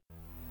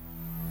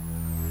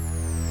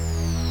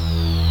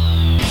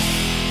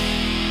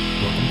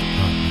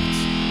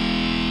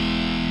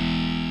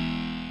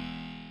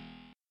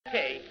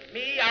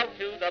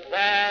the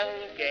ball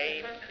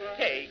game.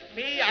 Take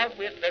me out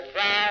with the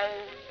crowd.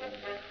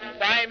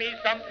 Buy me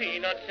some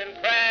peanuts and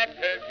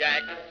Cracker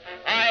Jack.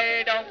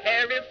 I don't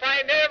care if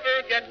I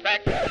never get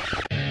back.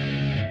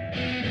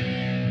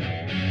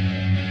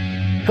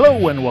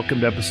 Hello and welcome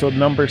to episode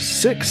number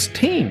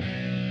 16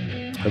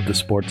 of the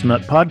Sports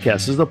Nut Podcast.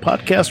 This is the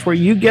podcast where,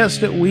 you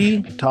guessed it,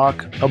 we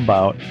talk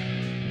about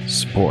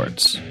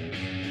sports.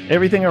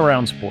 Everything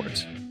around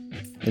sports.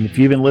 And if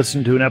you even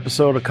listened to an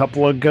episode a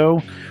couple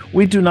ago,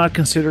 we do not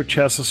consider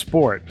chess a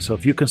sport. So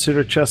if you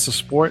consider chess a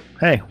sport,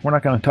 hey, we're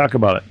not going to talk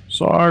about it.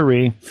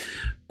 Sorry.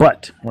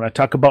 But when I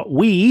talk about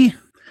we,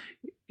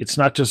 it's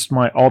not just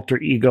my alter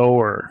ego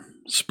or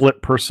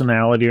split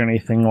personality or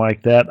anything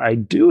like that. I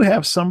do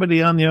have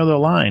somebody on the other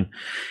line.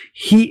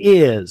 He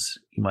is,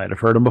 you might have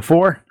heard him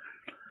before,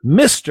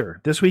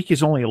 Mr. This week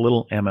he's only a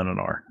little M and an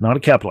R, not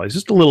a capitalized,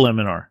 just a little M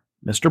and R.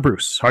 Mr.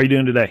 Bruce, how are you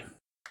doing today?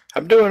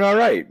 I'm doing all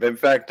right. In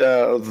fact,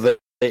 the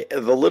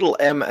little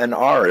M and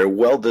R are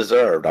well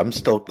deserved. I'm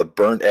still the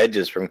burnt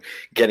edges from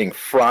getting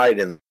fried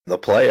in the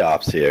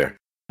playoffs here.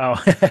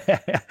 Oh,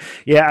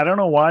 yeah, I don't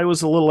know why it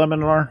was a little M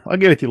and R. I'll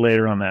get with you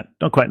later on that.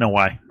 Don't quite know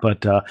why.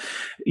 But,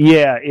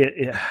 yeah,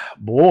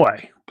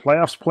 boy,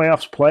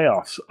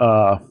 playoffs.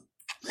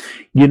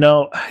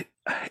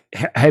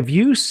 Have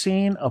you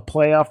seen a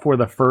playoff where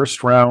the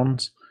first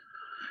rounds,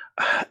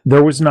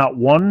 there was not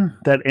one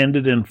that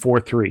ended in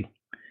 4-3. A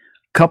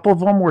couple of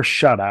them were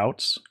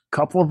shutouts. A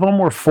couple of them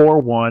were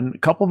 4-1. A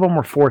couple of them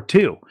were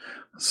 4-2.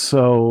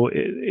 So,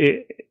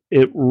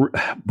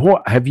 boy,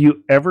 have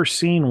you ever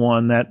seen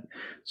one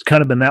that's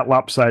kind of been that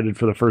lopsided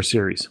for the first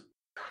series?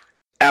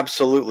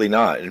 Absolutely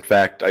not. In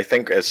fact, I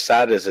think, as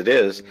sad as it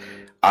is,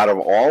 out of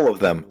all of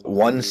them,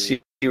 one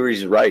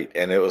series right,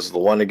 and it was the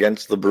one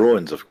against the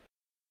Bruins.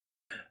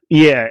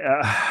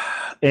 Yeah,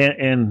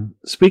 and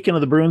speaking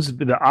of the Bruins,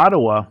 the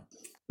Ottawa,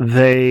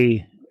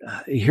 they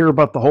hear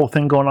about the whole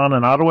thing going on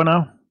in Ottawa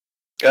now?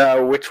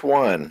 Which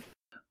one?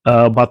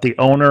 About the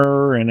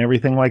owner and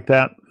everything like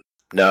that?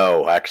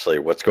 No, actually,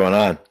 what's going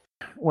on?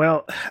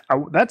 Well,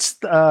 that's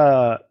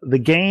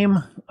the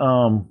game,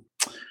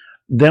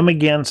 them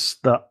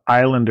against the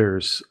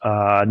Islanders.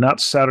 Not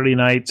Saturday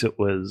nights, it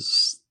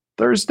was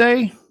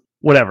Thursday?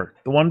 Whatever,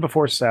 the one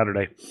before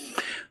Saturday.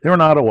 They were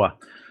in Ottawa.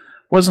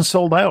 Wasn't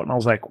sold out, and I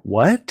was like,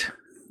 what?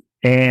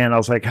 And I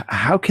was like,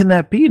 how can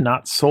that be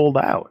not sold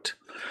out?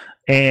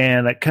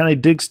 And I kind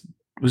of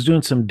was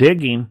doing some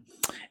digging,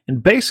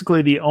 and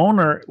basically the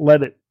owner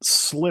let it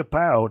slip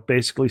out.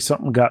 Basically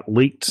something got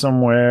leaked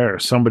somewhere, or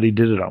somebody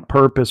did it on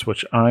purpose,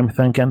 which I'm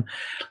thinking.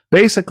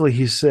 Basically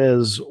he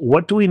says,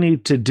 what do we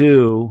need to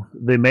do?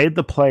 They made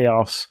the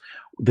playoffs.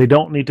 They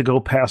don't need to go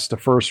past the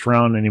first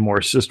round anymore.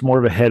 It's just more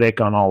of a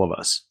headache on all of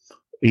us.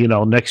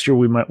 Next year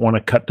we might want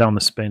to cut down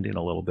the spending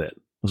a little bit.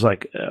 I was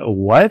like,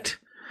 what?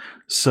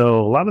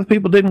 So a lot of the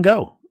people didn't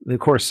go. Of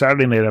course,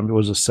 Saturday night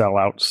was a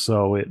sellout.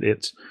 So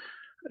it's,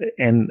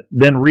 and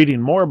then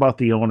reading more about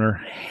the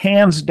owner,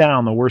 hands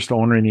down the worst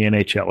owner in the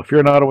NHL. If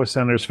you're an Ottawa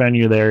Senators fan,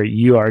 you're there,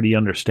 you already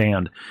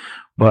understand.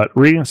 But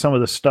reading some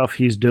of the stuff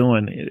he's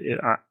doing,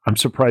 I'm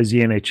surprised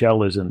the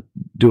NHL isn't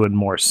doing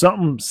more.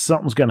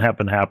 Something's going to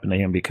happen to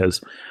him,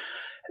 because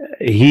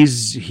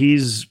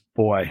he's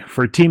boy,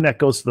 for a team that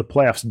goes to the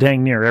playoffs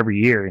dang near every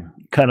year,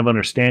 kind of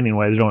understanding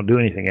why they don't do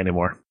anything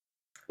anymore.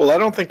 Well, I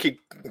don't think he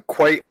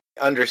quite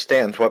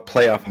understands what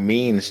playoff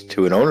means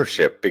to an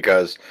ownership,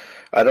 because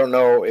I don't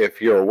know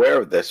if you're aware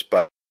of this,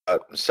 but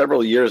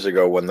several years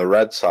ago when the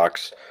Red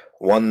Sox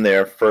won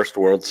their first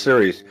World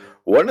Series,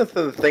 one of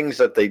the things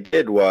that they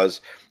did was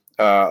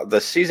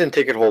the season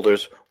ticket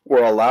holders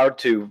were allowed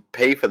to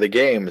pay for the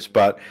games,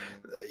 but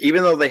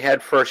even though they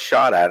had first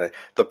shot at it,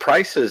 the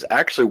prices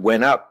actually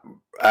went up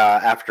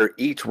after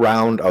each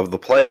round of the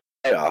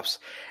playoffs.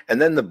 And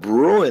then the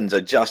Bruins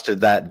adjusted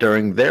that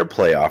during their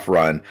playoff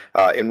run,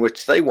 in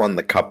which they won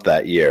the cup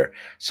that year.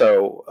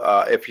 So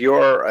if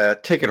you're a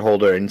ticket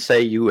holder and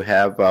say you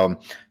have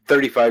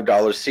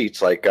 $35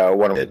 seats like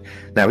one of them,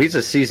 now he's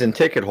a season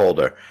ticket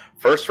holder.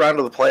 First round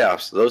of the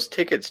playoffs, those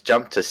tickets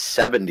jumped to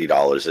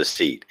 $70 a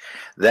seat.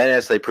 Then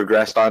as they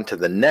progressed on to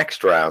the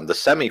next round, the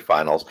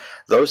semifinals,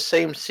 those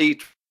same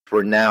seats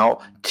were now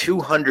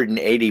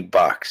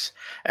 $280.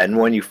 And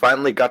when you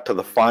finally got to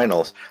the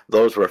finals,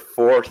 those were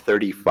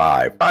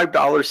 $435,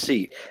 $5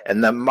 seat,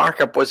 and the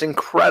markup was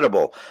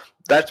incredible.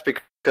 That's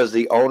because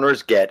the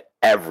owners get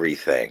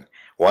everything.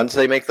 Once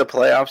they make the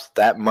playoffs,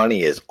 that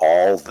money is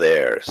all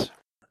theirs.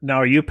 Now,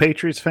 are you a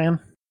Patriots fan?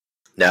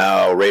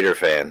 No, Raider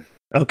fan.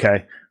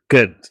 Okay,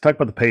 good. Let's talk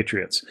about the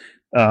Patriots.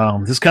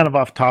 This is kind of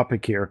off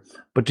topic here,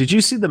 but did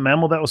you see the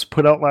memo that was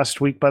put out last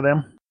week by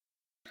them?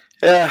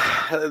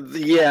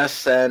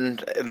 Yes,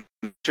 and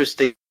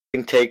interesting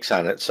takes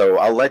on it. So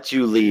I'll let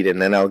you lead,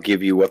 and then I'll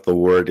give you what the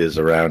word is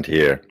around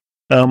here.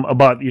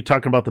 You're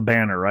talking about the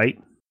banner,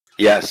 right?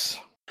 Yes.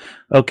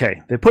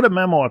 Okay. They put a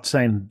memo out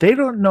saying they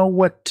don't know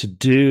what to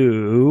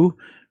do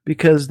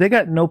because they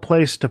got no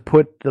place to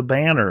put the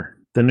banner,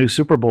 the new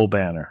Super Bowl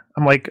banner.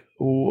 I'm like,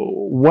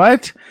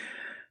 what?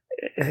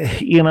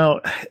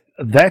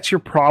 that's your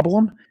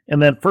problem.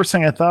 And then first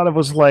thing I thought of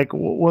was like,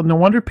 well, no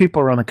wonder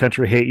people around the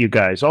country hate you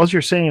guys. All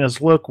you're saying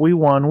is, look, we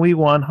won,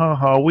 ha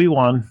ha, we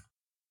won.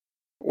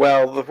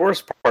 Well, the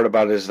worst part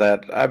about it is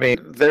that, I mean,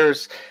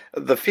 there's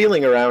the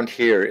feeling around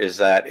here is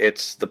that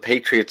it's the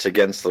Patriots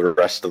against the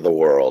rest of the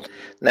world.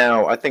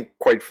 Now, I think,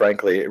 quite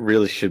frankly, it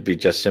really should be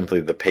just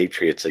simply the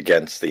Patriots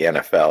against the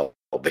NFL,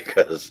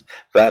 because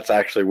that's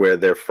actually where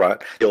their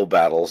front hill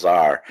battles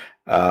are.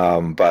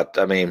 But,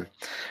 I mean,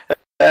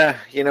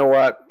 you know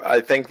what?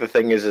 I think the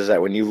thing is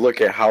that when you look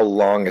at how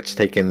long it's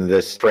taken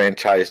this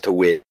franchise to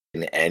win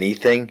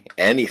anything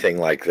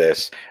like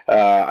this,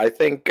 I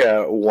think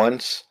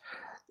once...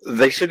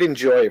 they should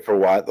enjoy it for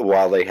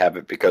while they have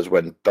it, because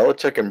when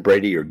Belichick and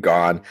Brady are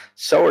gone,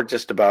 so are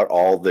just about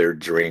all their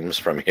dreams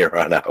from here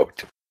on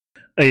out.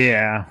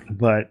 Yeah,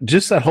 but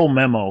just that whole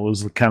memo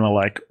was kind of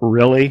like,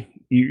 really?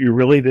 You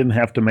really didn't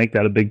have to make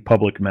that a big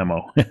public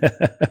memo.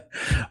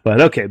 But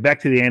okay,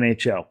 back to the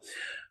NHL.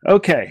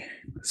 Okay,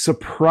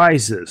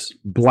 surprises.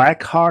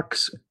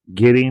 Blackhawks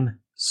getting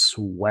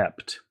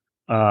swept.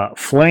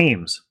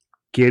 Flames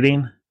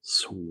getting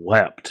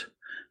swept.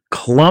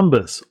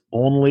 Columbus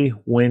only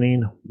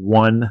winning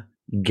one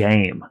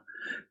game.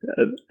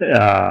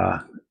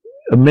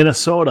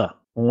 Minnesota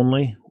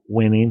only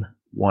winning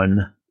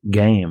one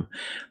game.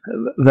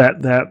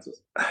 That's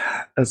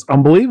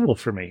unbelievable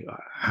for me.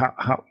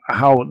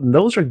 How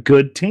those are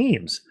good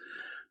teams.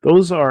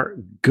 Those are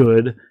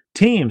good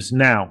teams.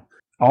 Now,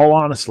 all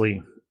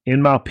honestly,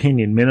 in my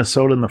opinion,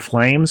 Minnesota and the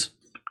Flames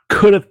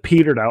could have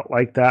petered out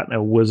like that, and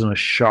it wasn't a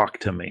shock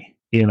to me,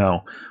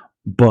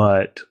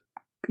 But,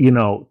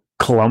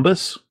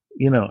 Columbus,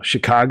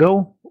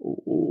 Chicago,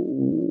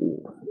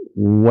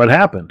 what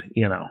happened,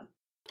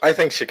 I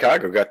think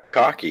Chicago got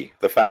cocky.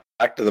 The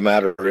fact of the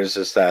matter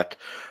is that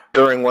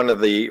during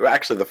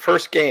the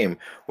first game,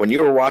 when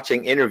you were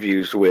watching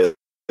interviews with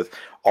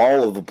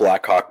all of the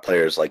Blackhawk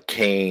players like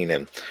Kane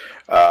and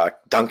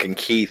Duncan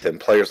Keith and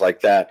players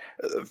like that,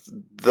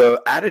 the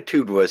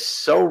attitude was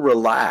so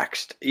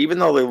relaxed. Even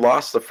though they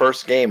lost the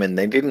first game and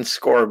they didn't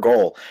score a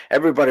goal,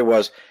 everybody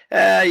was,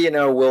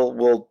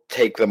 we'll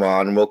take them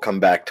on. We'll come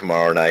back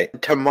tomorrow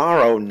night.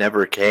 Tomorrow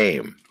never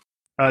came.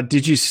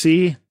 Did you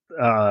see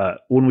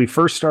when we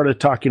first started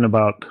talking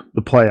about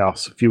the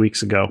playoffs a few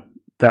weeks ago?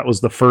 That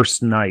was the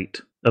first night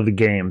of the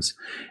games,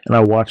 and I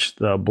watched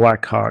the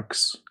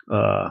Blackhawks.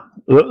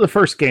 The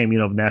first game,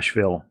 of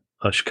Nashville,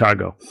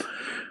 Chicago.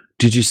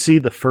 Did you see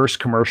the first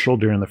commercial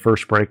during the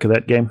first break of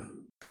that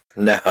game?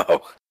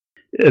 No.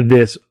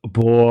 This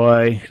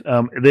boy,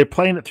 they're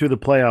playing it through the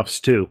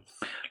playoffs too.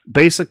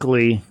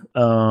 Basically,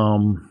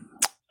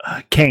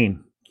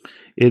 Kane,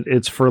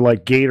 it's for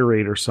like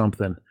Gatorade or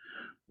something,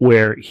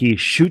 where he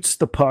shoots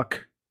the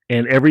puck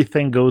and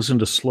everything goes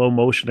into slow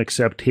motion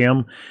except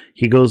him.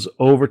 He goes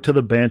over to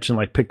the bench and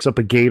like picks up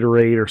a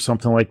Gatorade or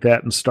something like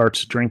that and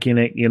starts drinking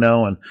it,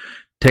 and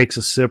takes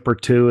a sip or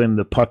two, and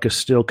the puck is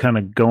still kind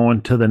of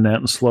going to the net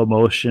in slow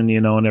motion,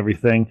 and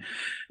everything.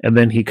 And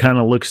then he kind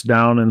of looks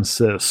down and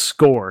says,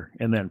 score.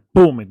 And then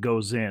boom, it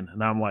goes in.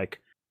 And I'm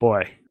like,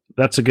 boy,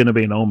 that's going to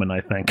be an omen,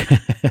 I think.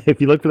 If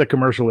you look for the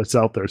commercial, it's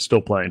out there,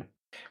 still playing.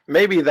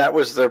 Maybe that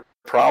was their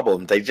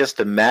problem. They just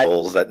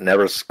imagined that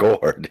never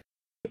scored.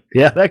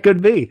 Yeah, that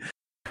could be.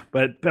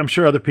 But I'm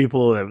sure other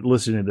people that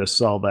listening to this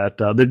saw that.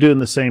 They're doing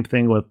the same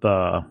thing with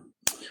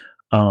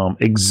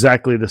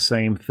exactly the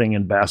same thing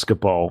in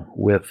basketball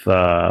with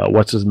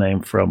what's his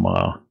name from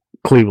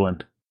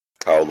Cleveland.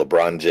 Oh,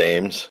 LeBron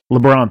James.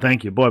 LeBron,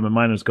 thank you. Boy, my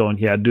mind was going,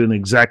 doing the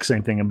exact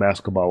same thing in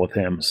basketball with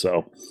him.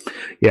 So,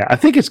 yeah, I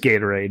think it's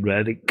Gatorade,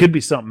 but it could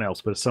be something else,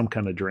 but it's some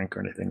kind of drink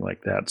or anything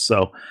like that.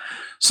 So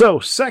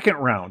second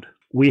round,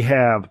 we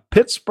have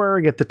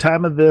Pittsburgh at the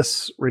time of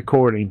this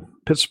recording.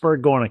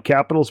 Pittsburgh going to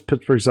Capitals.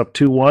 Pittsburgh's up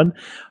 2-1.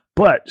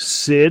 But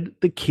Sid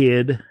the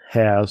Kid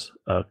has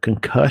a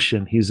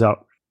concussion. He's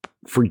out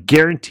for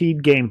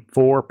guaranteed game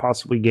 4,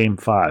 possibly game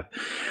 5.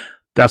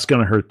 That's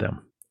going to hurt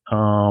them.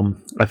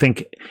 I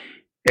think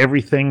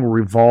everything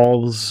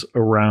revolves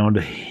around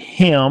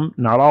him,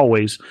 not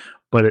always,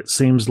 but it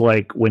seems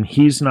like when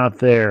he's not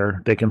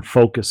there, they can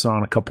focus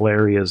on a couple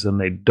areas and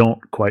they don't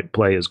quite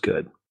play as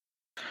good.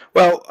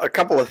 Well, a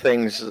couple of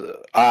things.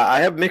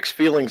 I have mixed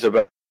feelings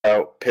about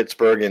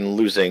Pittsburgh and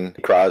losing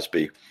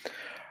Crosby.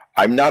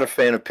 I'm not a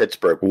fan of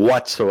Pittsburgh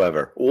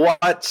whatsoever.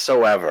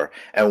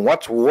 And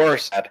what's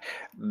worse, that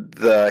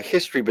the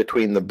history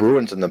between the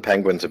Bruins and the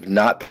Penguins have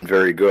not been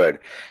very good.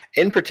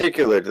 In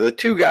particular, the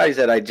two guys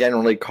that I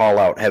generally call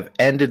out have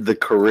ended the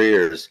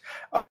careers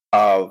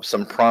of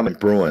some prominent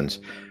Bruins.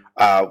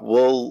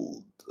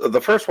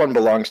 The first one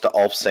belongs to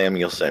Ulf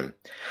Samuelsson.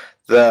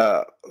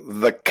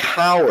 The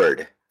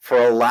coward, for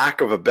a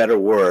lack of a better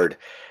word.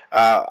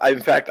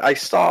 In fact, I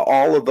saw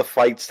all of the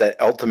fights that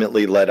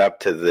ultimately led up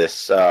to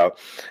this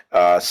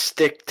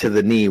stick to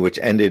the knee, which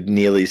ended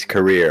Neely's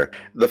career.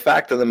 The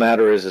fact of the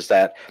matter is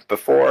that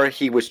before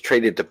he was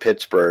traded to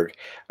Pittsburgh,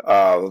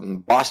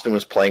 Boston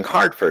was playing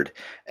Hartford,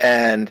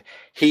 and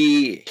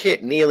he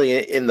hit Neely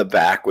in the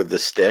back with the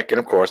stick, and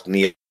of course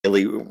Neely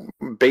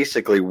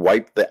basically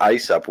wiped the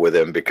ice up with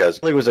him because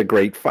he was a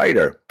great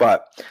fighter.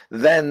 But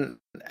then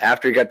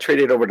after he got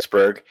traded over to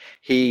Pittsburgh,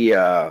 he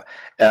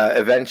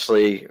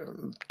eventually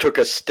took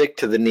a stick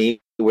to the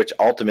knee, which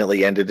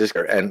ultimately ended his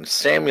career. And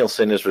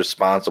Samuelsson is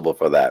responsible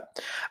for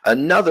that.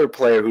 Another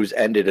player who's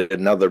ended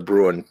another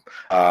Bruin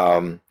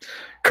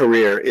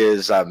career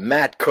is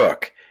Matt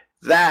Cook.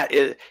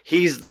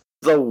 He's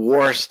the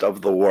worst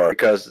of the worst,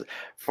 because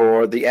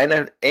for the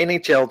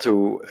NHL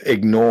to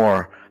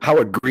ignore how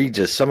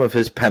egregious some of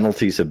his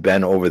penalties have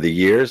been over the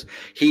years,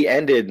 he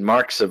ended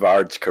Mark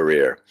Savard's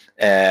career,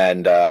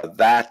 and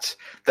that's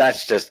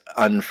just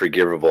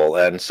unforgivable.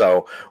 And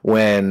so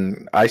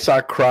when I saw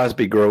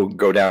Crosby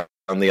go down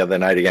the other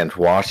night against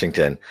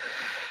Washington,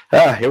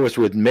 it was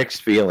with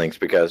mixed feelings,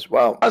 because,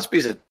 well,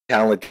 Crosby's a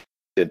talented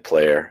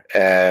player,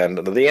 and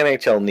the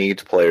NHL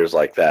needs players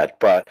like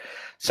that, but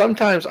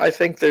sometimes I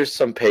think there's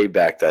some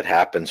payback that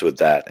happens with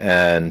that.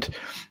 And,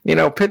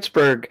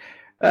 Pittsburgh,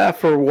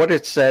 for what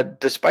it said,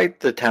 despite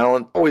the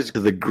talent, always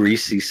the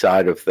greasy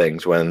side of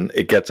things when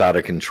it gets out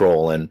of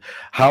control. And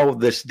how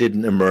this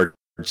didn't emerge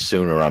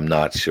sooner, I'm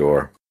not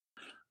sure.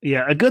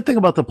 Yeah, a good thing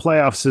about the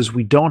playoffs is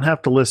we don't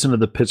have to listen to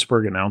the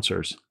Pittsburgh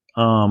announcers.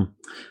 I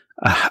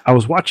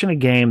was watching a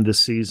game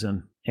this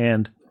season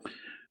and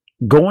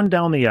going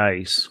down the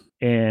ice,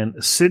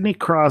 and Sidney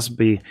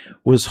Crosby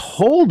was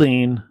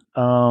holding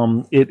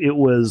it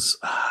was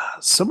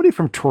somebody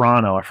from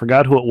Toronto, I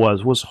forgot who it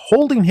was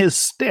holding his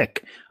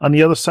stick on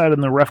the other side,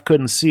 and the ref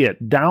couldn't see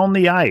it, down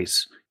the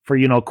ice for,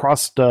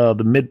 across the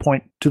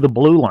midpoint to the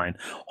blue line,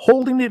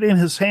 holding it in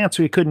his hand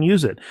so he couldn't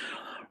use it.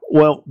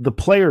 Well, the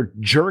player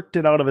jerked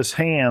it out of his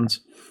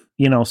hands,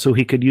 so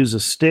he could use a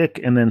stick,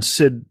 and then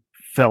Sid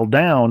fell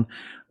down.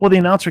 Well, the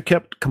announcer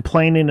kept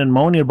complaining and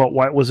moaning about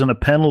why it wasn't a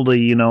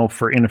penalty,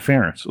 for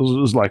interference. It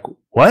was like,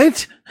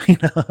 what?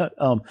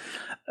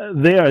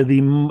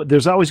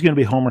 There's always going to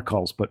be homer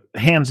calls, but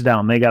hands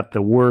down, they got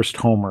the worst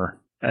homer.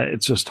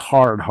 It's just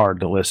hard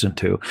to listen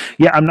to.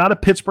 Yeah, I'm not a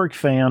Pittsburgh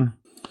fan.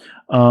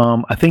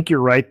 I think you're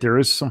right. There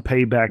is some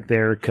payback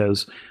there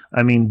because,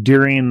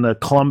 during the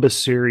Columbus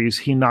series,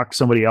 he knocked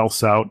somebody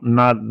else out.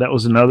 That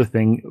was another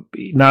thing.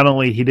 Not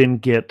only he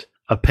didn't get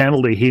a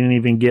penalty, he didn't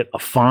even get a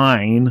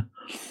fine.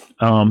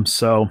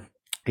 So,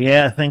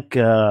 yeah, I think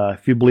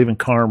if you believe in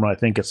karma, I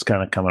think it's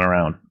kind of coming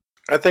around.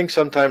 I think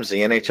sometimes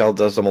the NHL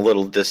does them a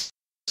little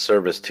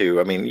disservice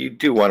too. You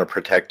do want to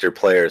protect your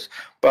players,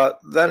 but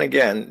then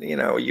again,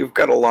 you've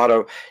got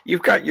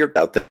your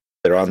out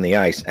there on the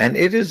ice, and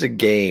it is a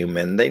game,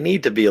 and they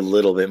need to be a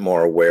little bit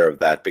more aware of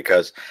that,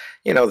 because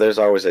there's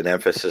always an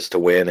emphasis to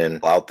win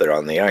and out there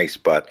on the ice,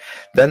 but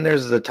then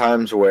there's the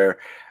times where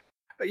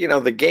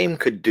the game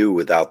could do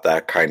without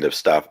that kind of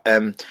stuff,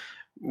 and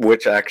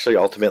which actually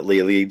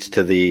ultimately leads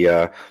to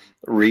the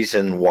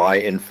reason why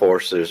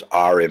enforcers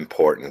are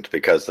important,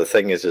 because the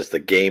thing is the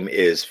game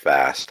is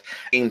fast.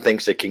 Team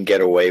thinks it can get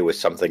away with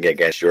something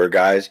against your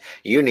guys.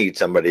 You need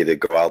somebody to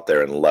go out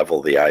there and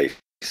level the ice.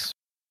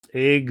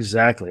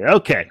 Exactly.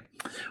 Okay.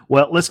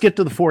 Well, let's get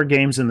to the 4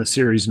 games in the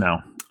series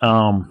now.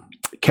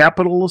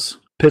 Capitals,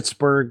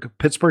 Pittsburgh.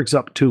 Pittsburgh's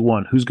up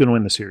 2-1. Who's going to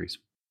win the series?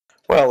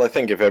 Well, I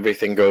think if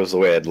everything goes the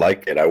way I'd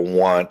like it, I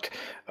want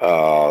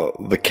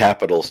the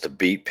Capitals to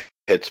beat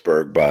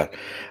Pittsburgh, but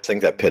I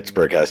think that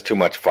Pittsburgh has too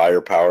much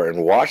firepower,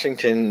 and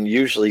Washington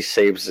usually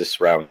saves this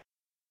round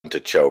to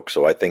choke,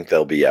 so I think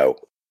they'll be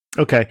out.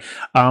 Okay.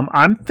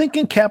 I'm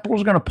thinking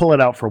Capitals are going to pull it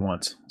out for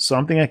once. So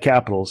I'm thinking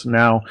Capitals.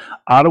 Now,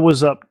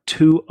 Ottawa's up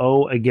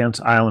 2-0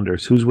 against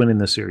Islanders. Who's winning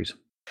this series?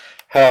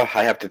 I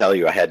have to tell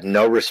you, I had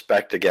no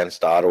respect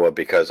against Ottawa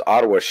because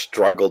Ottawa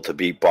struggled to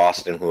beat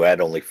Boston, who had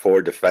only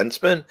 4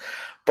 defensemen.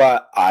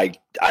 But I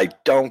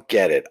don't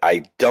get it.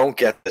 I don't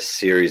get the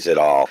series at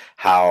all,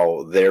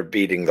 how they're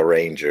beating the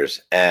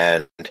Rangers.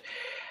 And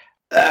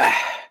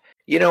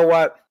you know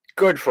what?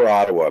 Good for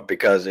Ottawa,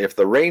 because if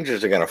the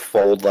Rangers are going to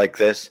fold like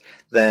this,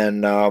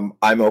 then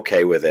I'm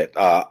okay with it.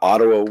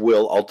 Ottawa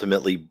will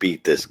ultimately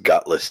beat this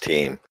gutless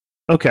team.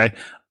 Okay.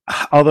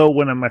 Although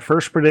one of my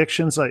first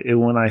predictions,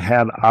 when I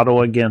had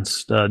Ottawa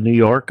against New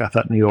York, I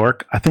thought New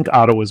York. I think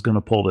Ottawa is going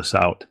to pull this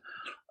out.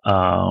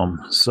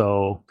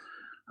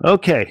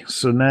 Okay,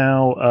 so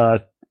now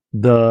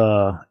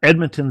the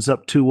Edmonton's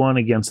up 2-1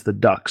 against the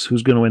Ducks.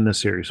 Who's going to win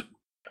this series?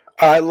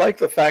 I like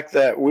the fact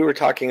that we were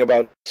talking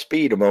about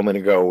speed a moment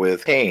ago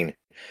with Kane.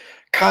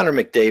 Connor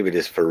McDavid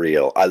is for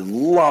real. I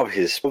love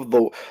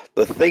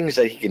the things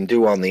that he can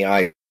do on the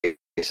ice,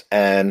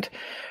 and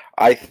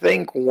I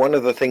think one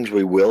of the things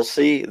we will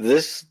see,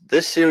 this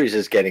series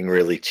is getting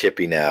really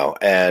chippy now,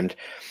 and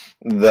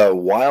the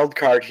wild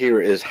card here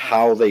is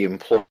how they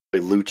employ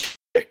Lucic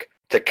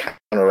to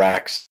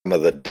counteract some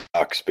of the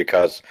Ducks,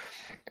 because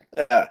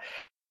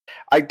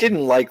I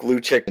didn't like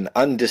Lucic, an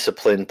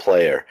undisciplined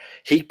player.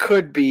 He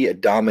could be a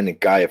dominant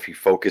guy if he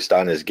focused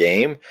on his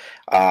game.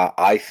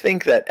 I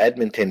think that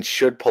Edmonton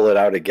should pull it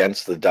out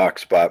against the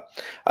Ducks, but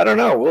I don't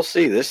know. We'll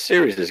see. This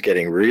series is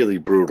getting really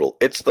brutal.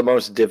 It's the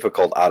most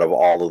difficult out of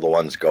all of the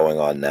ones going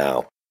on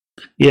now.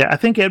 Yeah, I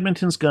think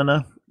Edmonton's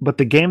gonna but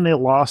the game they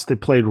lost, they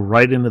played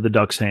right into the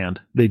Ducks' hand.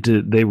 They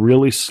did. They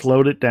really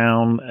slowed it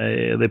down.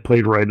 They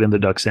played right in the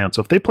Ducks' hand.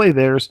 So if they play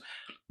theirs,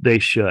 they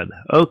should.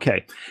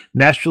 Okay,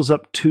 Nashville's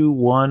up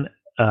 2-1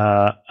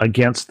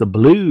 against the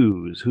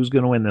Blues. Who's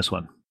going to win this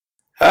one?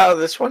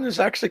 This one is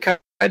actually kind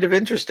of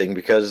interesting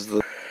because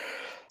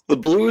the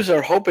Blues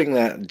are hoping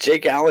that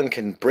Jake Allen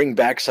can bring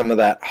back some of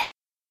that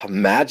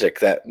magic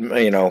that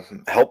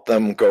helped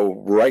them go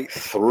right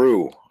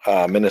through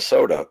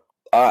Minnesota.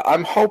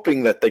 I'm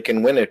hoping that they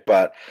can win it,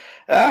 but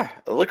it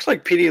looks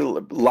like Petey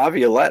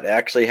Laviolette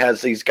actually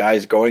has these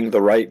guys going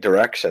the right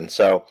direction.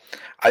 So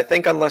I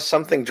think unless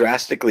something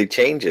drastically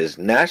changes,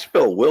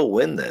 Nashville will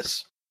win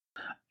this.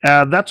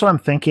 That's what I'm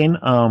thinking.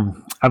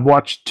 I've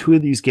watched 2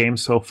 of these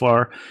games so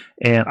far,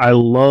 and I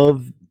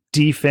love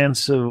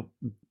defensive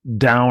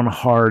down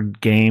hard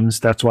games.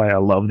 That's why I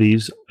love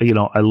these.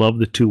 I love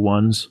the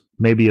 2-1s,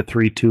 maybe a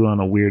 3-2 on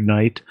a weird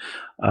night.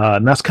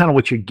 And that's kind of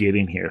what you're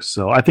getting here.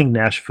 So I think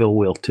Nashville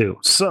will too.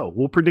 So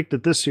we'll predict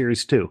that this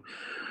series too.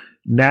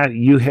 Now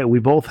we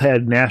both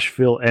had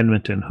Nashville,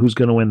 Edmonton. Who's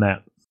going to win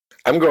that?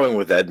 I'm going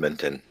with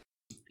Edmonton.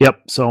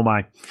 Yep, so am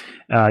I.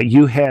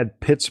 You had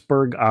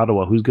Pittsburgh,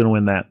 Ottawa. Who's going to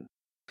win that?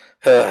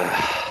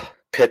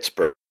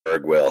 Pittsburgh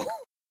will.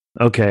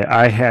 Okay,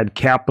 I had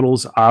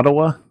Capitals,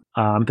 Ottawa.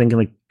 I'm thinking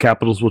the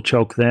Capitals will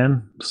choke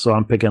then, so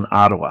I'm picking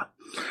Ottawa.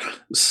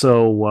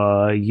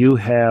 So you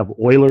have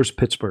Oilers,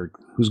 Pittsburgh.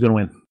 Who's going to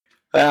win?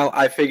 Well,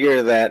 I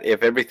figure that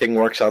if everything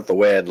works out the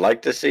way I'd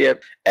like to see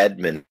it,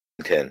 Edmonton.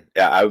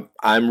 Yeah,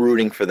 I'm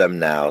rooting for them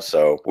now,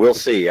 so we'll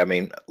see. I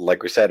mean,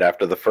 like we said,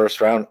 after the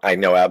first round, I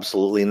know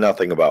absolutely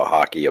nothing about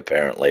hockey,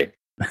 apparently.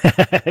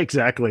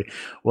 Exactly.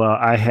 Well,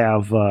 I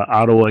have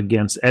Ottawa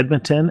against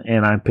Edmonton,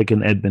 and I'm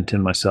picking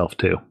Edmonton myself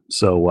too.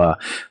 So,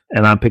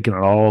 and I'm picking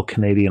an all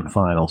Canadian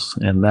finals,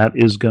 and that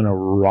is going to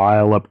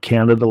rile up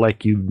Canada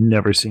like you've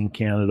never seen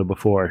Canada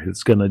before.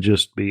 It's going to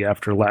just be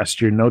after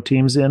last year, no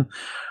teams in,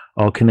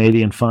 all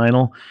Canadian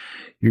final.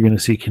 You're going to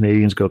see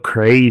Canadians go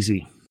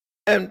crazy.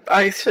 And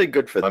I say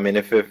good for them. I mean,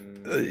 if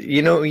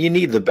you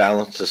need the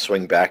balance to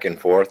swing back and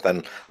forth,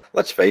 and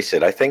let's face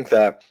it, I think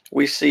that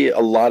we see a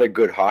lot of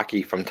good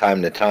hockey from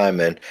time to time,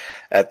 and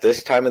at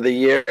this time of the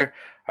year,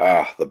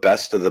 the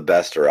best of the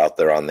best are out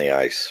there on the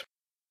ice.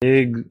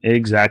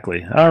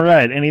 Exactly. All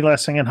right. Any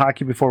last thing in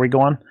hockey before we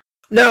go on?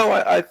 No,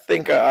 I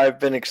think I've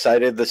been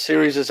excited. The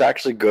series is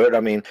actually good. I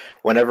mean,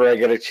 whenever I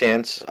get a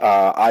chance,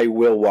 I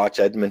will watch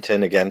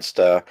Edmonton against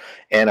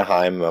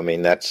Anaheim. I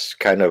mean, that's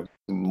kind of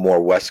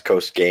more West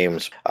Coast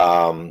games.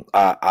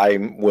 I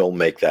will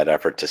make that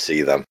effort to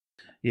see them.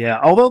 Yeah,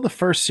 although the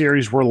first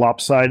series were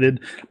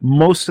lopsided,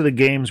 most of the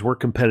games were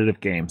competitive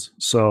games.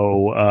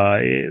 So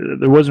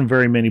there wasn't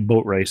very many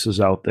boat races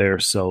out there.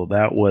 So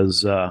that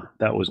was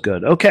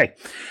good. Okay,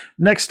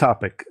 next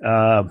topic.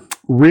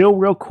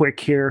 Real quick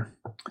here.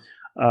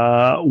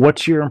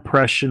 What's your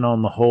impression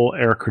on the whole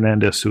Eric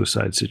Hernandez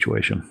suicide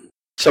situation?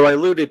 So I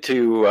alluded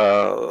to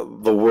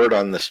the word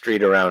on the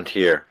street around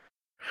here.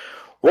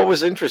 What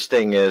was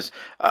interesting is,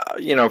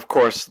 of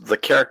course, the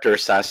character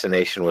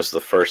assassination was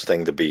the first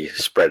thing to be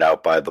spread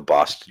out by the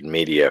Boston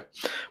media.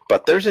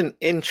 But there's an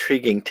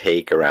intriguing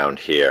take around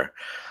here.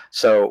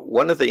 So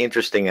one of the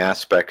interesting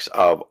aspects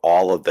of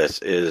all of this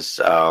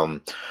is,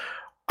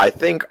 I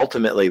think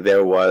ultimately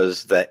there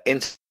was the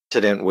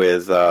incident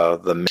with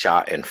the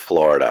shot in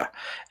Florida.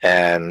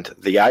 And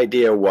the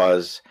idea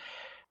was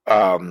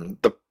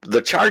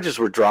the charges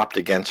were dropped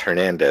against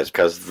Hernandez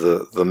because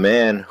the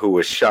man who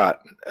was shot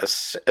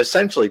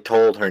essentially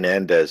told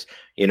Hernandez,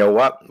 you know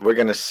what, we're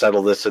going to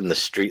settle this in the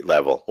street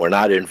level. We're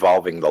not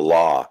involving the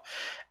law.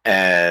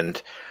 And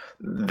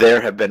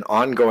there have been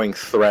ongoing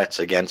threats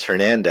against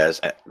Hernandez.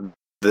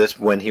 This,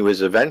 when he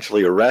was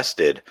eventually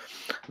arrested,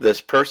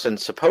 this person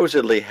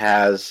supposedly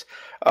has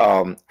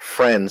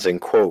friends in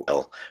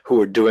quote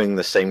who are doing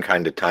the same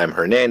kind of time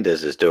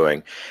Hernandez is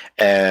doing.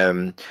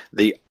 And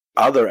the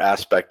other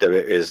aspect of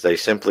it is they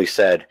simply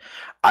said,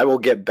 I will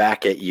get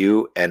back at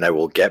you and I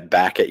will get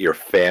back at your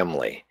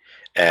family.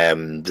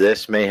 And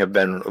this may have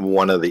been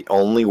one of the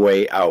only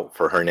way out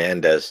for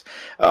Hernandez.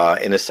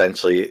 And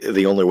essentially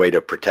the only way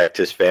to protect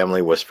his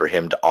family was for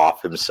him to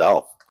off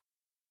himself.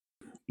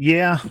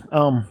 Yeah.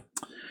 I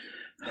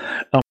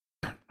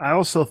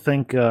also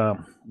think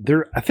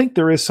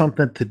there is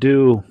something to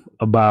do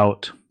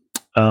about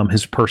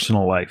his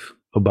personal life,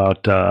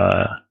 about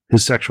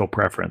his sexual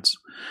preference.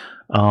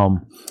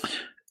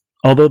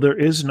 Although there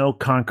is no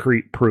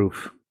concrete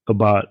proof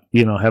about,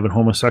 having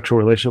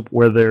homosexual relationship,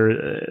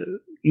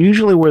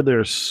 usually where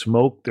there's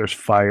smoke, there's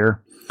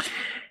fire.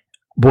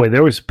 Boy,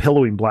 there was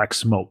billowing black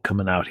smoke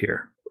coming out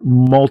here,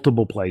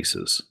 multiple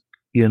places,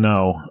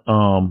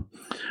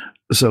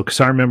 so,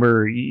 because I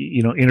remember,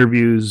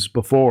 interviews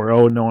before,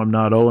 oh, no, I'm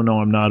not, oh,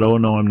 no, I'm not, oh,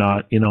 no, I'm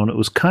not, and it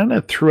was kind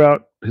of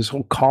throughout his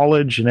whole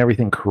college and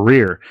everything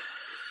career.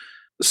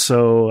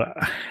 So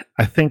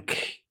I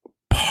think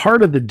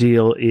part of the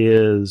deal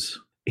is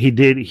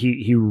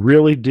he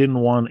really didn't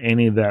want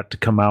any of that to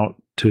come out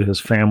to his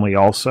family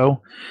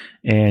also,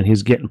 and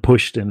he's getting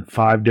pushed in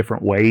 5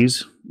 different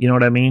ways. You know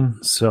what I mean?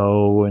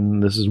 So,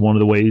 and this is one of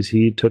the ways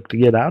he took to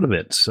get out of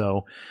it.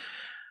 So,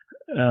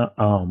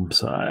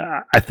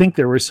 I think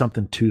there is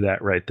something to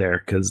that right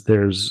there, because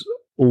there's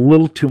a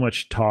little too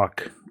much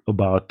talk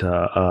about,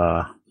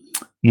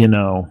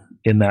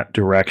 in that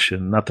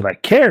direction. Not that I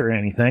care or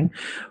anything,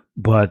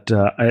 but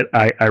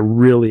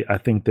I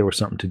think there was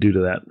something to do to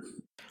that.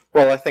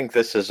 Well, I think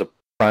this is a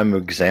prime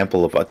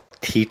example of a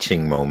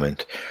teaching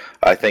moment.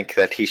 I think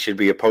that he should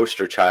be a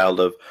poster child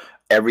of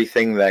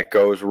everything that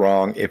goes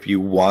wrong if you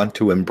want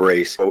to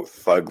embrace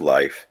thug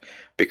life,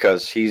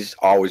 because he's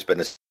always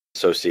been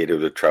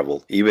associated with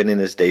trouble, even in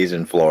his days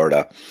in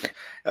Florida.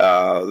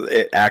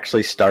 It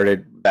actually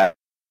started back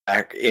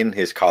in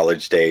his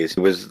college days. He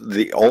was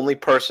the only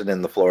person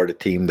in the Florida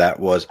team that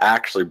was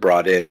actually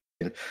brought in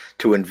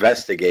to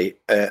investigate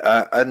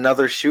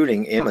another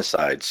shooting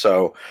homicide.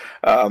 So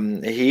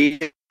he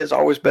has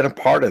always been a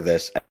part of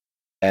this.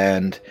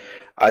 And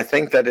I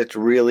think that it's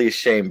really a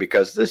shame,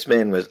 because this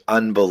man was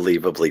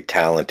unbelievably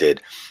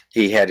talented.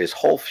 He had his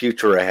whole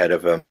future ahead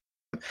of him.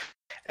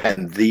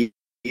 And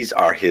these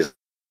are his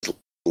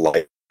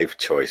life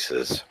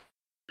choices.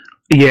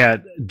 Yeah,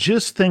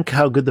 just think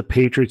how good the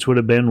Patriots would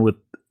have been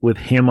with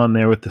him on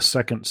there with the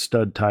second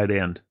stud tight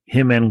end,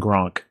 him and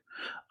Gronk.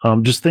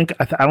 Just think,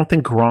 I don't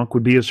think Gronk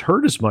would be as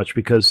hurt as much,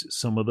 because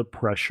some of the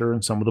pressure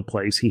and some of the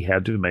plays he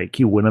had to make,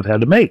 he wouldn't have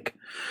had to make.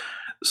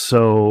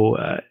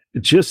 So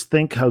just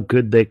think how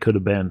good they could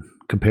have been.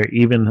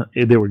 Even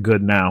if they were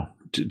good now,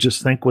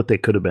 just think what they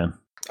could have been.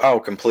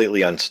 Oh,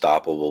 completely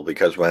unstoppable,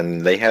 because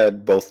when they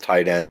had both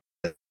tight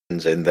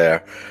ends in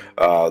there,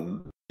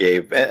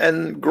 Gabe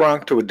and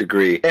Gronk to a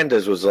degree,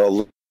 Hernandez was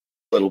a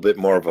little bit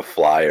more of a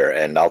flyer,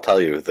 and I'll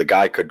tell you, the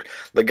guy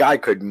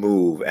could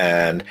move,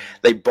 and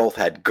they both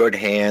had good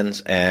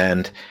hands,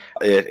 and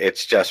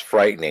it's just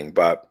frightening.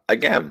 But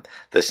again,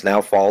 this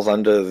now falls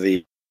under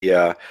the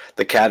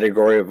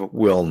category of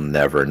we'll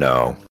never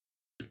know.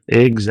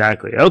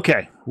 Exactly.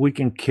 Okay, we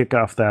can kick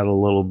off that a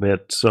little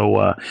bit.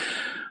 So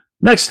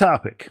next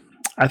topic.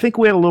 I think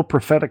we had a little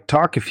prophetic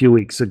talk a few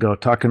weeks ago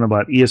talking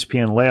about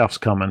ESPN layoffs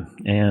coming.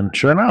 And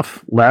sure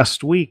enough,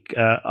 last week,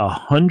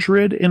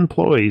 100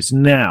 employees.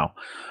 Now,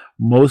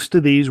 most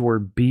of these were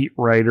beat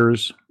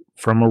writers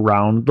from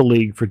around the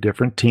league for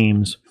different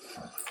teams.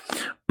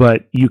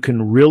 But you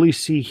can really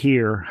see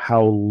here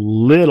how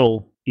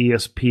little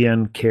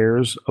ESPN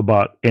cares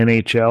about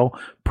NHL.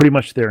 Pretty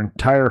much their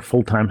entire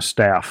full-time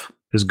staff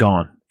is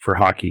gone for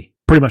hockey.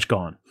 Pretty much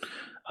gone.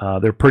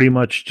 They're pretty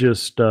much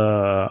just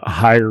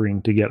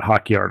hiring to get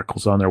hockey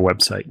articles on their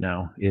website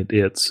now.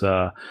 It's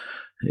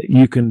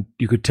you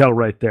could tell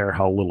right there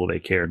how little they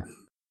cared.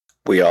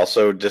 We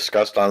also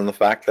discussed on the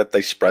fact that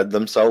they spread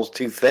themselves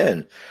too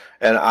thin,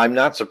 and I'm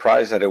not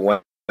surprised that it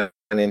went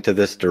into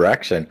this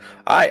direction.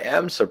 I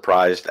am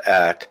surprised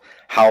at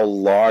how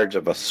large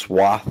of a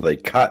swath they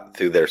cut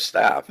through their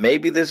staff.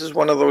 Maybe this is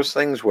one of those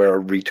things where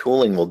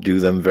retooling will do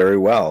them very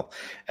well,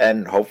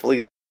 and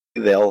hopefully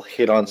they'll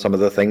hit on some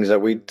of the things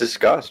that we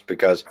discussed,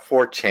 because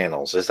 4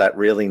 channels, is that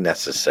really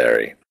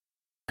necessary?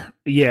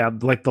 Yeah,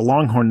 like the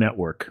Longhorn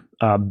Network.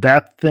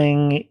 That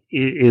thing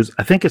is,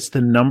 I think it's the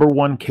number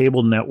 1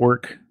 cable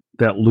network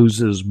that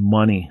loses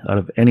money out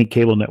of any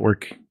cable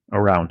network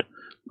around.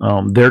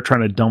 They're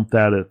trying to dump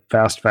that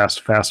as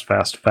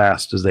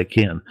fast as they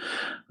can.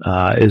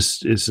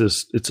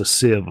 It's a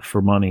sieve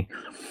for money.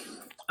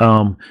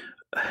 One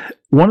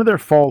of their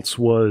faults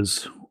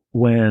was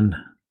when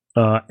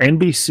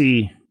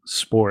NBC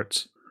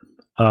Sports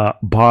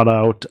bought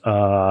out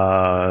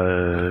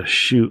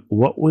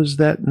what was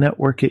that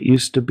network it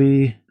used to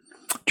be?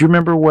 Do you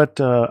remember what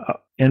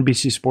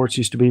NBC Sports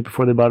used to be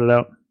before they bought it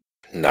out?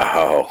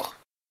 No.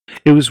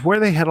 It was where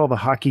they had all the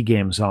hockey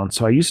games on,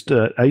 so I used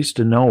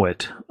to know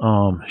it.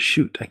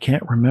 I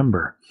can't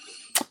remember.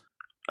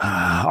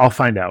 I'll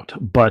find out.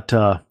 But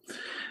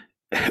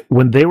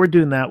when they were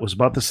doing that, was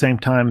about the same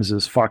time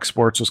as Fox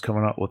Sports was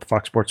coming out with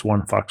Fox Sports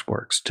 1, Fox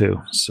Sports 2.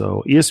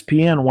 So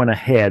ESPN went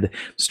ahead,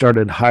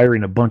 started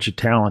hiring a bunch of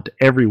talent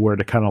everywhere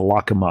to kind of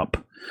lock them up.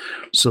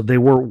 So they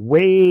were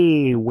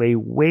way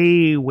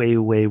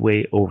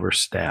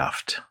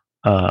overstaffed.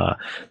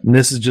 And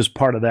this is just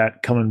part of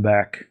that coming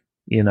back,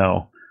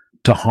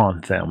 to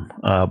haunt them.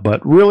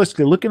 But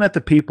realistically, looking at the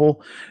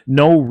people,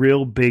 no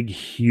real big,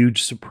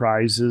 huge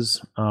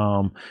surprises.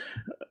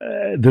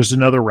 There's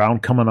another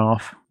round coming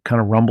off,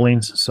 kind of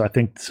rumblings. So I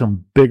think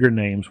some bigger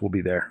names will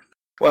be there.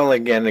 Well,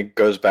 again, it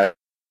goes back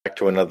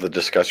to another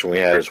discussion we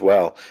had as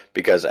well,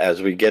 because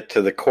as we get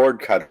to the cord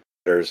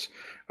cutters,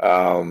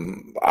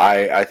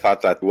 I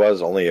thought that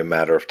was only a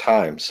matter of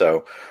time.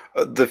 So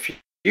the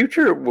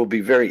future will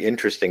be very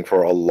interesting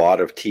for a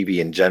lot of TV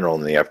in general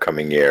in the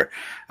upcoming year,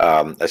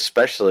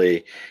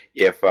 especially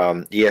if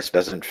ES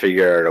doesn't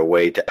figure out a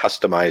way to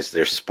customize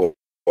their sport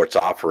sports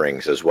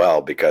offerings as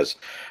well, because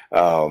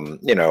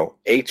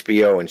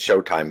HBO and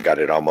Showtime got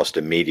it almost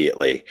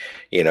immediately.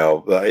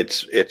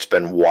 It's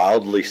been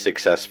wildly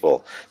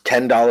successful.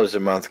 $10 a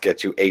month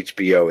gets you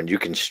HBO, and you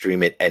can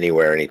stream it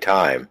anywhere,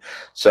 anytime.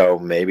 So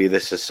maybe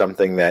this is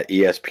something that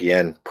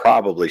ESPN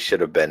probably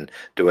should have been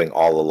doing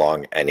all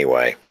along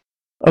anyway.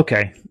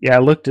 Okay, yeah, I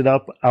looked it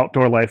up.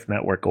 Outdoor Life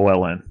Network,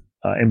 OLN.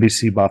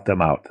 NBC bought them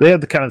out. They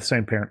had the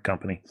same parent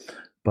company,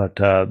 but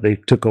they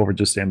took over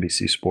just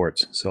NBC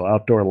Sports. So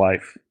Outdoor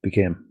Life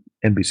became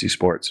NBC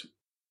Sports.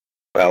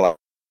 Well,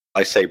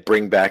 I say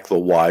bring back the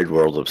wide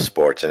world of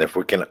sports, and if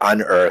we can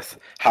unearth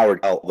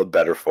Howard Bell, the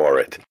better for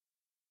it.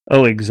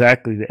 Oh,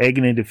 exactly. The egg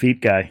and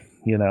defeat guy,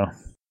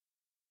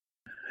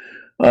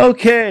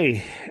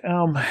 Okay.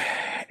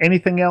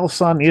 Anything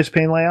else on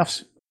ESPN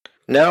layoffs?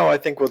 No, I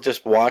think we'll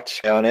just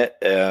watch on it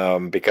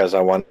because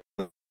I want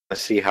to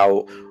see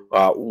how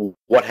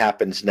what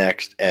happens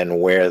next and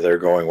where they're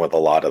going with a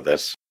lot of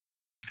this.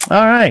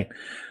 All right.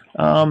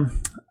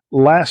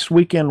 Last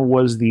weekend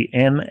was the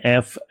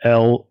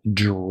NFL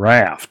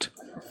draft.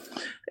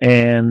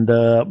 And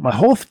my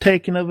whole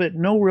taking of it,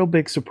 no real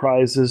big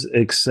surprises,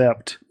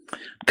 except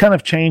kind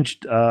of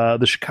changed.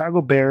 The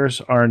Chicago Bears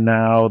are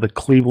now the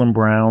Cleveland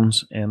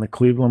Browns, and the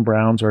Cleveland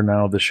Browns are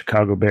now the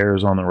Chicago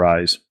Bears on the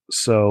rise.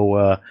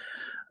 So,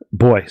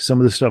 boy, some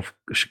of the stuff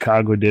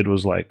Chicago did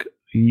was like,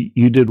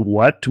 you did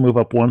what to move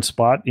up one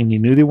spot, and you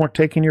knew they weren't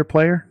taking your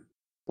player?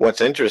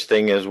 What's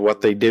interesting is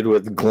what they did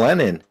with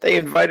Glennon. They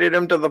invited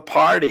him to the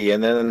party,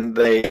 and then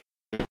they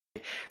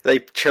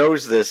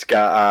chose this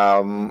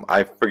guy.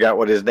 I forgot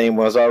what his name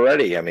was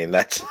already. I mean,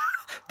 that's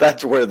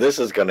where this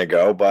is going to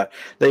go. But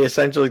they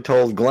essentially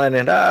told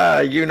Glennon,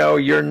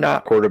 you're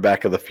not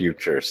quarterback of the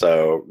future,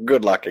 so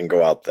good luck and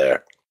go out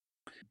there.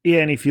 Yeah,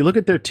 and if you look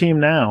at their team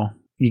now,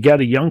 you got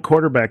a young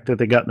quarterback that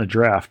they got in the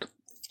draft.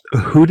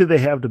 Who do they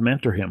have to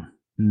mentor him?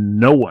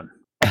 No one.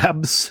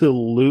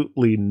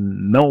 Absolutely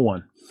no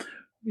one.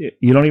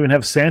 You don't even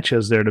have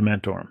Sanchez there to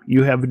mentor him.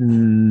 You have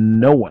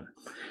no one.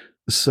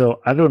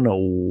 So I don't know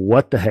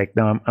what the heck.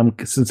 Now, I'm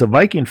since a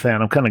Viking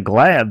fan, I'm kind of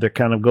glad they're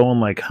kind of going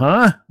like,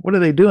 huh? What are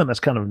they doing? That's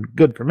kind of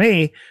good for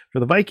me,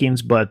 for the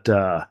Vikings, but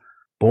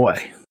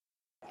boy.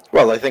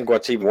 Well, I think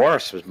what's even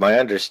worse, was my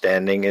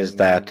understanding, is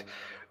that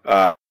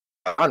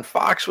on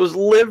Fox was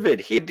livid.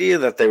 He idea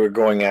that they were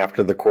going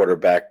after the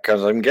quarterback,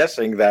 because I'm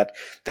guessing that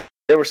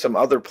there were some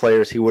other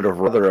players he would have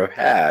rather have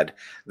had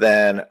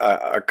than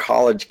a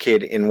college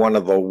kid in one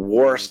of the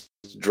worst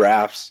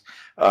drafts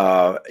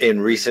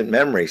in recent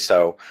memory.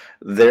 So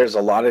there's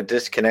a lot of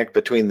disconnect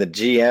between the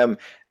GM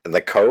and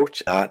the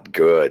coach. Not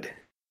good.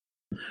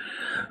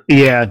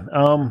 Yeah.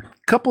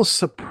 Couple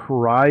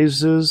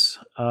surprises.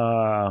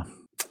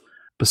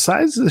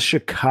 Besides the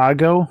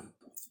Chicago,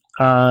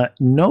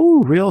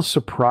 no real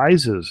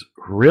surprises,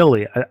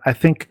 really. I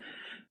think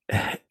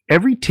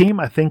every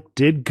team,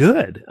 did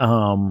good.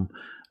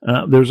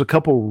 There's a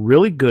couple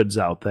really goods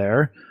out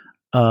there.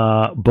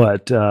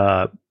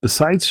 But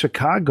besides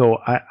Chicago,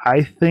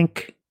 I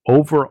think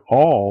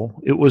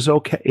overall it was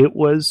okay. It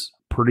was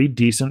pretty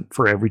decent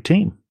for every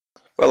team.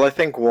 Well, I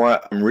think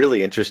what I'm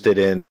really interested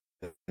in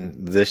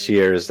this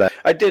year is that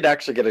I did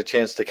actually get a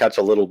chance to catch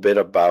a little bit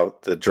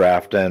about the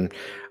draft, and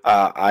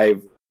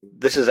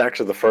this is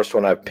actually the first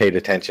one I've paid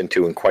attention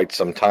to in quite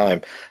some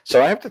time.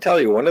 So I have to tell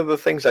you, one of the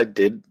things I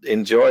did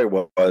enjoy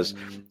was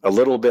a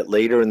little bit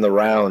later in the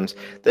rounds,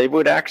 they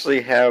would actually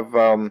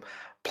have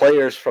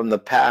players from the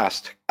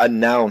past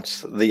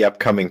announce the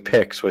upcoming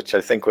picks, which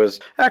I think was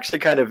actually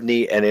kind of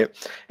neat, and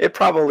it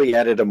probably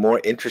added a more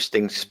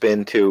interesting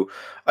spin to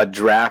a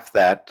draft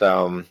that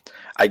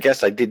I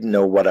guess I didn't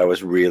know what I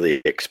was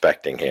really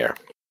expecting here.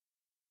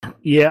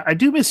 Yeah, I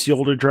do miss the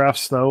older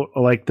drafts, though.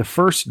 Like the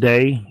first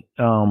day,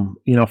 for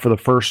the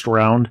first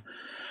round,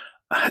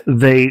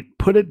 they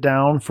put it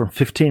down from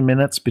 15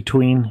 minutes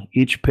between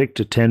each pick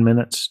to 10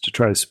 minutes to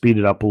try to speed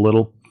it up a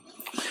little.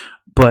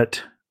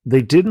 But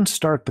they didn't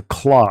start the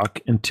clock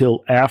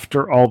until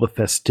after all the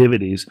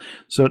festivities.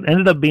 So it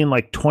ended up being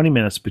like 20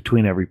 minutes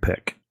between every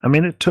pick. I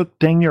mean, it took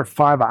dang near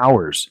 5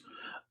 hours.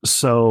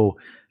 So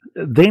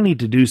they need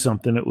to do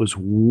something. It was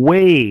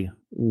way,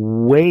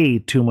 way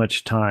too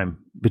much time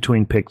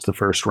between picks the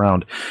first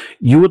round.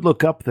 You would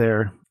look up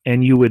there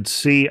and you would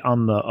see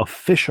on the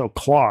official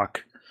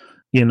clock,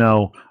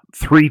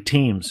 3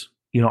 teams,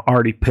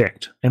 already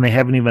picked, and they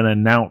haven't even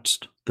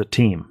announced the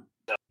team,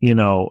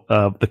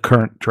 of the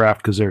current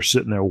draft, because they're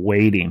sitting there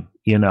waiting,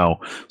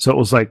 So it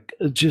was like,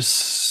 just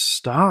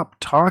stop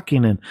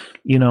talking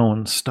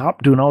and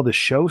stop doing all the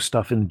show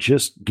stuff and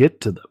just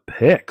get to the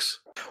picks.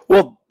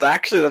 Well,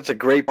 actually, that's a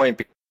great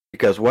point,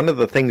 because one of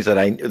the things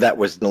that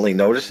was really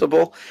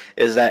noticeable